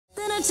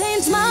wanna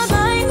change my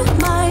mind.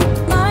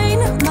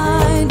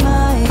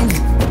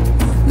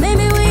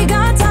 Maybe we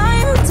got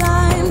time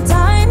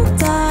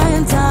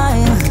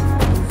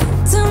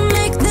to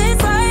make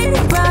this right.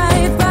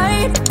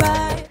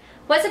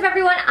 What's up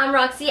everyone, I'm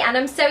Roxy and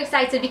I'm so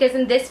excited because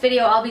in this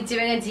video I'll be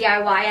doing a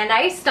DIY, and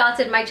I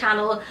started my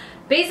channel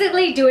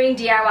basically doing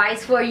DIYs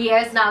for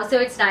years now, so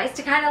it's nice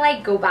to kind of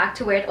like go back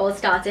to where it all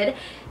started.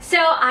 So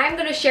I'm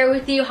going to share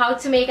with you how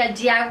to make a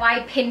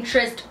DIY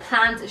Pinterest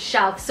plant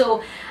shelf.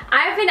 So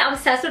I've been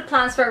obsessed with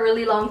plants for a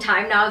really long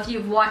time now. If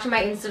you've watched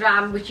my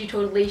Instagram, which you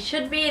totally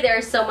should be,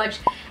 there's so much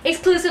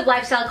exclusive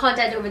lifestyle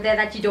content over there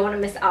that you don't want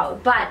to miss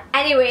out. But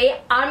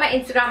anyway, on my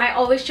Instagram I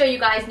always show you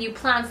guys new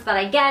plants that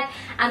I get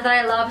and that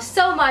I love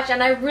so much,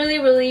 and I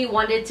really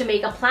wanted to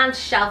make a plant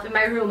shelf in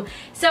my room.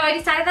 So I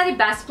decided that the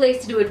best place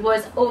to do it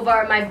was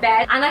over my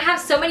bed, and I have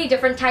so many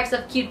different types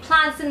of cute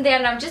plants in there,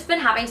 and I've just been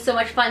having so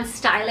much fun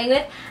styling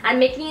it and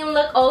making it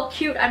look all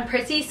cute and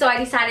pretty. So I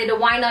decided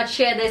why not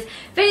share this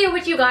video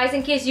with you guys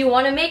in case you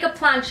want to make a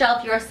plant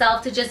shelf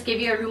yourself to just give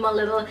your room a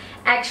little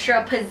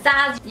extra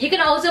pizzazz. You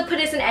can also put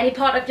this in any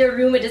part of your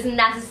room. It doesn't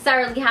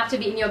necessarily have to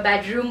be in your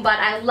bedroom, but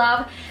I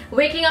love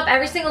waking up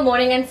every single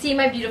morning and seeing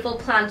my beautiful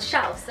plant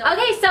shelf.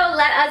 Okay, so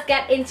let us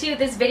get into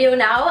this video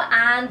now,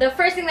 and the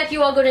first thing that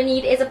you are going to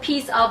need is a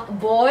piece of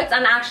boards,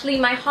 and actually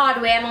my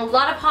hardware, and a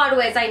lot of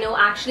hardwares I know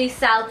actually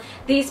sell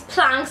these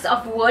planks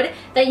of wood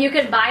that you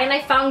can buy, and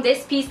I found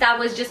this piece that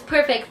was just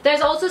perfect.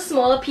 There's also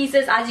smaller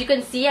pieces. As you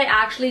can see, I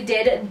actually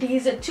did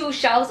these two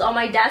shelves on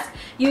my desk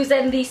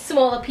using these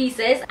smaller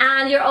pieces,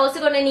 and you're also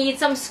going to need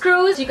some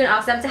screws. You can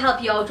ask them to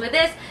help you out with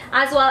this,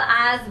 as well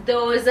as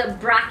those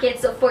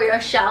brackets for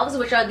your shelves,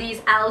 which are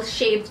these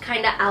L-shaped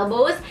kind of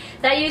elbows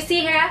that you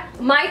see here.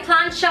 My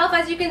plant shelf,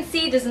 as you can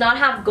see, does not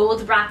have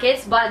gold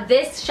brackets, but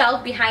this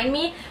shelf behind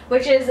me,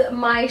 which is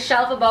my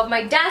shelf above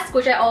my desk,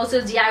 which I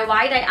also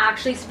DIY'd, I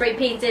actually spray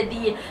painted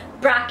the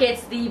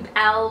brackets, the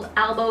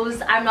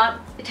elbows. I'm not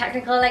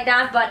technical like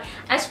that, but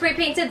I spray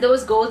painted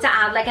those gold to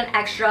add like an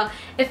extra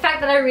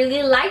effect that I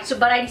really liked.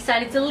 But I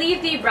decided to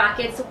leave the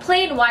brackets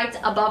plain white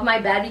above my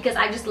bed because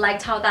I just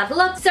liked how that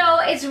looked. So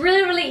it's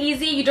really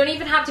easy. You don't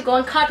even have to go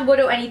and cut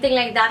wood or anything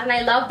like that, and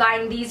I love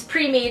buying these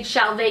pre-made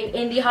shelving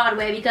in the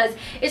hardware because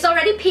it's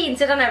already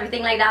painted and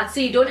everything like that,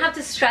 so you don't have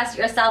to stress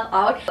yourself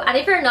out. And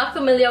if you're not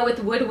familiar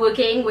with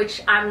woodworking,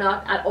 which I'm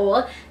not at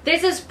all,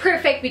 this is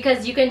perfect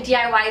because you can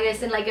DIY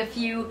this in like a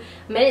few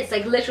minutes,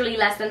 like literally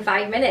less than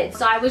 5 minutes.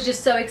 So I was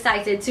just so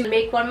excited to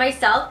make one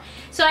myself.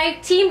 So I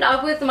teamed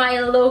up with my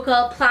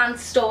local plant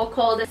store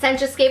called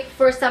Centrascape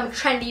for some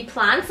trendy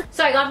plants.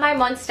 So I got my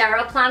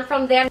Monstera plant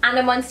from them, and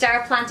the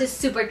Monstera plant is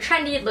super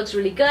trendy. It looks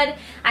really good.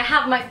 I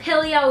have my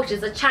Pilia, which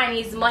is a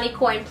Chinese money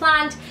coin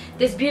plant,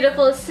 this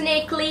beautiful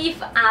snake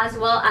leaf, as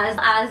well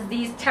as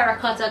these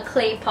terracotta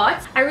clay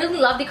pots. I really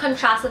love the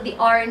contrast of the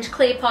orange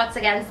clay pots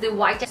against the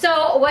white.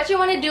 So what you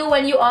want to do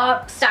when you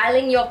are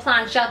styling your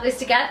plant shelf is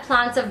to get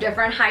plants of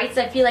different heights.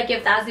 I feel like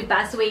if that's the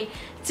best way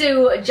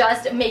to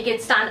just make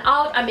it stand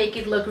out and make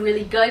it look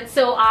really good.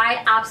 So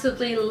I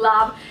absolutely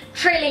love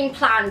trailing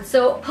plants.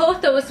 So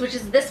pothos, which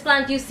is this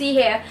plant you see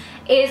here,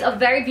 is a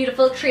very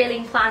beautiful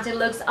trailing plant. It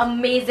looks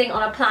amazing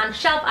on a plant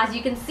shelf. As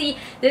you can see,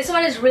 this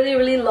one is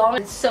really long.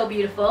 It's so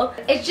beautiful.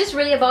 It's just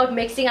really about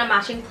mixing and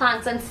matching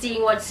plants and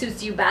seeing what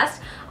suits you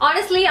best.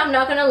 Honestly, I'm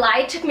not gonna lie,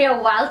 it took me a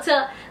while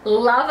to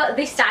love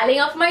the styling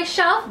of my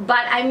shelf,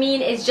 but I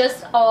mean, it's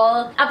just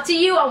all up to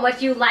you on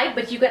what you like,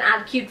 but you can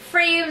add cute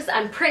frames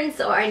and prints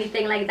or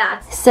anything like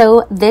that.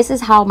 So this is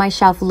how my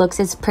shelf looks.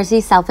 It's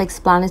pretty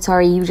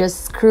self-explanatory. You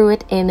just screw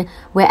it in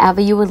wherever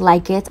you would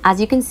like it.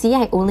 As you can see,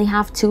 I only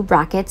have 2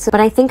 brackets,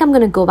 but I think I'm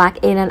gonna go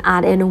back in and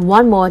add in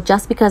one more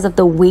just because of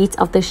the weight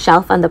of the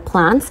shelf and the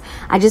plants.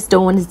 I just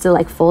don't want it to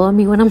like fall on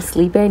me when I'm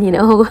sleeping, you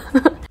know.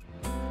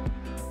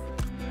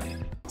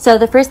 So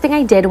the first thing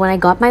I did when I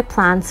got my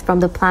plants from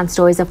the plant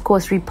store is of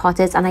course repot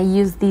it, and I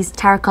used these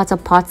terracotta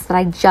pots that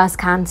I just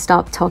can't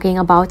stop talking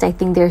about. I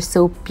think they're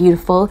so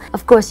beautiful.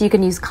 Of course you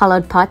can use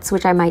colored pots,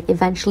 which I might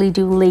eventually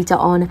do later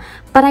on,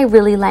 but I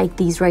really like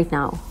these right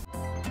now.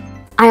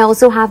 I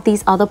also have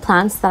these other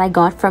plants that I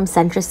got from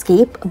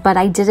Centrascape, but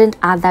I didn't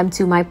add them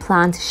to my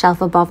plant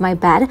shelf above my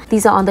bed.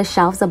 These are on the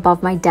shelves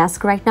above my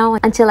desk right now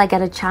until I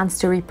get a chance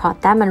to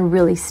repot them and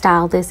really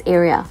style this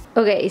area.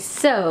 Okay,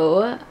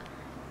 so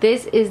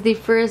this is the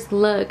first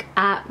look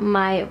at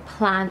my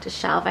plant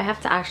shelf. I have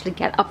to actually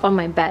get up on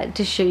my bed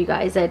to show you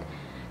guys it.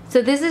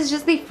 So this is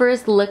just the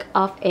first look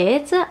of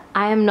it.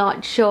 I am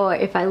not sure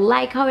if I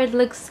like how it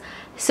looks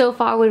so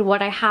far with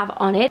what I have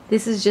on it.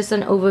 This is just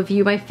an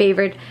overview. My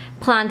favorite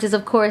plant is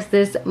of course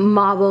this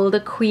marble, the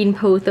queen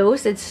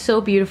pothos. It's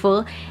so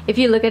beautiful. If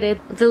you look at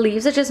it, the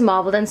leaves are just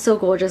marbled and so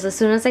gorgeous. As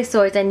soon as I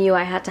saw it, I knew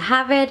I had to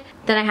have it.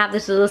 Then I have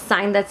this little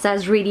sign that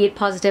says radiate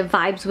positive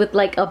vibes with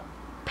like a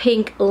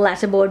pink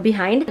letterboard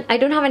behind. I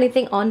don't have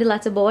anything on the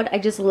letterboard. I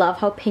just love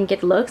how pink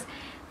it looks.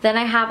 Then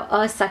I have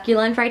a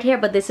succulent right here,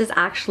 but this is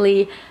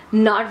actually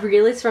not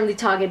real. It's from the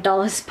Target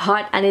dollar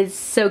spot and it's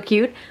so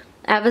cute.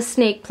 I have a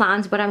snake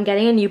plant, but I'm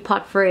getting a new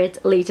pot for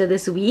it later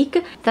this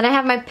week. Then I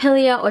have my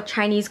Pilia or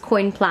Chinese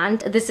coin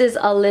plant. This is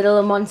a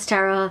little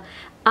monstera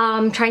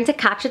trying to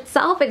catch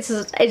itself. It's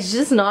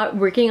just not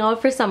working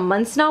out for some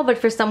months now, but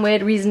for some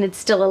weird reason it's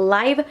still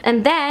alive.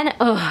 And then,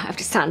 oh, I have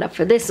to stand up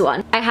for this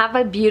one. I have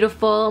a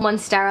beautiful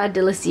Monstera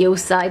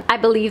deliciosa. I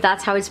believe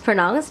that's how it's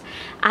pronounced.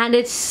 And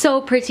it's so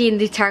pretty in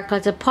the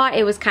terracotta pot.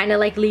 It was kind of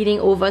like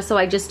leaning over, so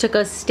I just took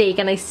a stake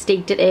and I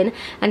staked it in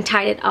and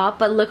tied it up.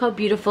 But look how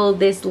beautiful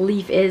this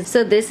leaf is.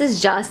 So this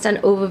is just an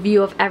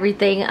overview of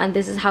everything, and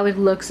this is how it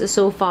looks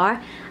so far.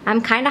 I'm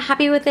kind of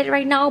happy with it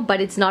right now, but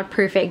it's not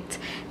perfect.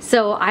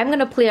 So I'm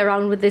gonna play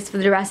around with this for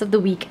the rest of the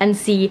week and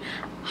see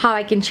how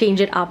I can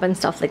change it up and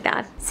stuff like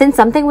that. Since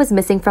something was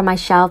missing from my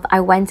shelf,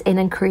 I went in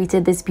and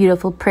created this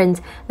beautiful print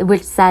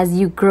which says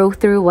you grow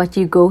through what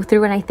you go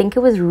through, and I think it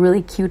was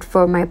really cute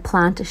for my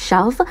plant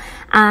shelf,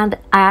 and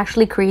I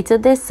actually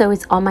created this, so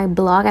it's on my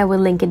blog. I will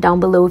link it down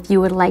below if you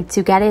would like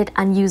to get it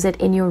and use it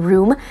in your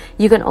room.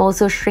 You can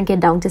also shrink it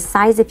down to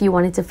size if you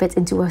want it to fit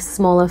into a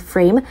smaller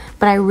frame,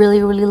 but I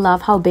really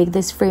love how big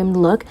this frame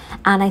looked,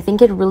 and I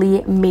think it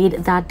really made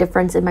that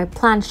difference in my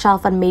plant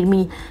shelf and made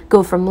me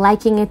go from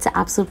liking it to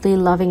absolutely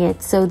loving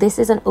it. So this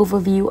is an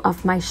overview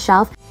of my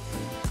shelf.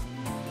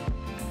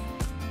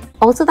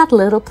 Also, that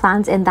little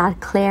plant in that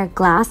clear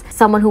glass,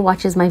 someone who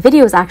watches my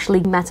videos actually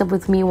met up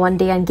with me one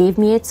day and gave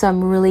me it, so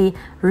I'm really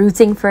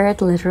rooting for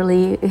it.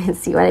 Literally,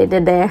 see what I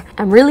did there?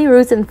 I'm really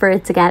rooting for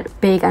it to get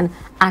big and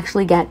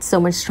actually get so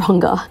much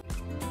stronger.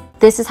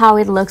 This is how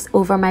it looks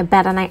over my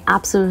bed, and I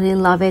absolutely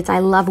love it. I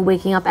love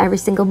waking up every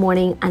single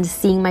morning and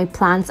seeing my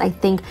plants. I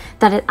think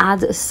that it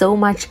adds so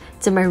much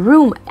to my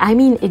room. I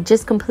mean, it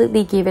just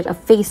completely gave it a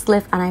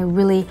facelift, and I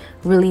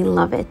really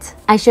love it.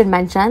 I should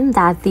mention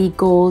that the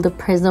gold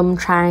prism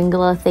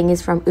triangular thing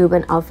is from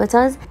Urban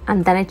Outfitters,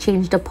 and then I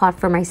changed the pot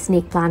for my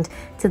snake plant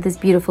to this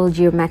beautiful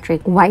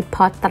geometric white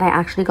pot that I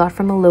actually got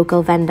from a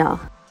local vendor.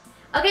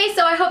 Okay,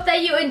 so I hope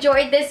that you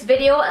enjoyed this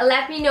video.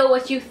 Let me know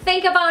what you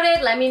think about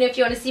it. Let me know if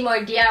you want to see more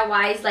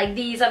DIYs like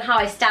these on how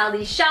I style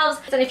these shelves.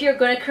 And if you're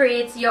going to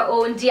create your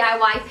own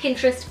DIY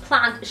Pinterest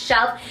plant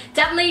shelf,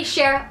 definitely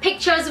share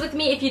pictures with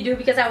me if you do,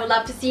 because I would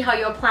love to see how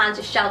your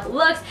plant shelf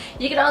looks.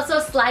 You can also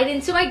slide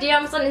into my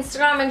DMs on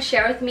Instagram and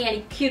share with me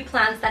any cute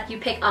plants that you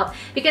pick up,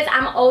 because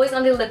I'm always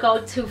on the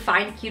lookout to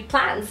find cute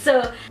plants.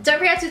 So don't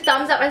forget to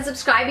thumbs up and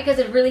subscribe, because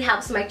it really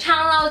helps my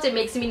channel out. It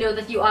makes me know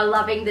that you are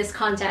loving this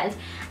content,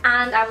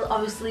 and I will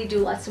obviously do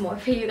lots more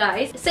for you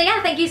guys. So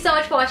yeah, thank you so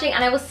much for watching,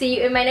 and I will see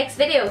you in my next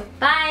video.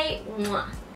 Bye! Mwah.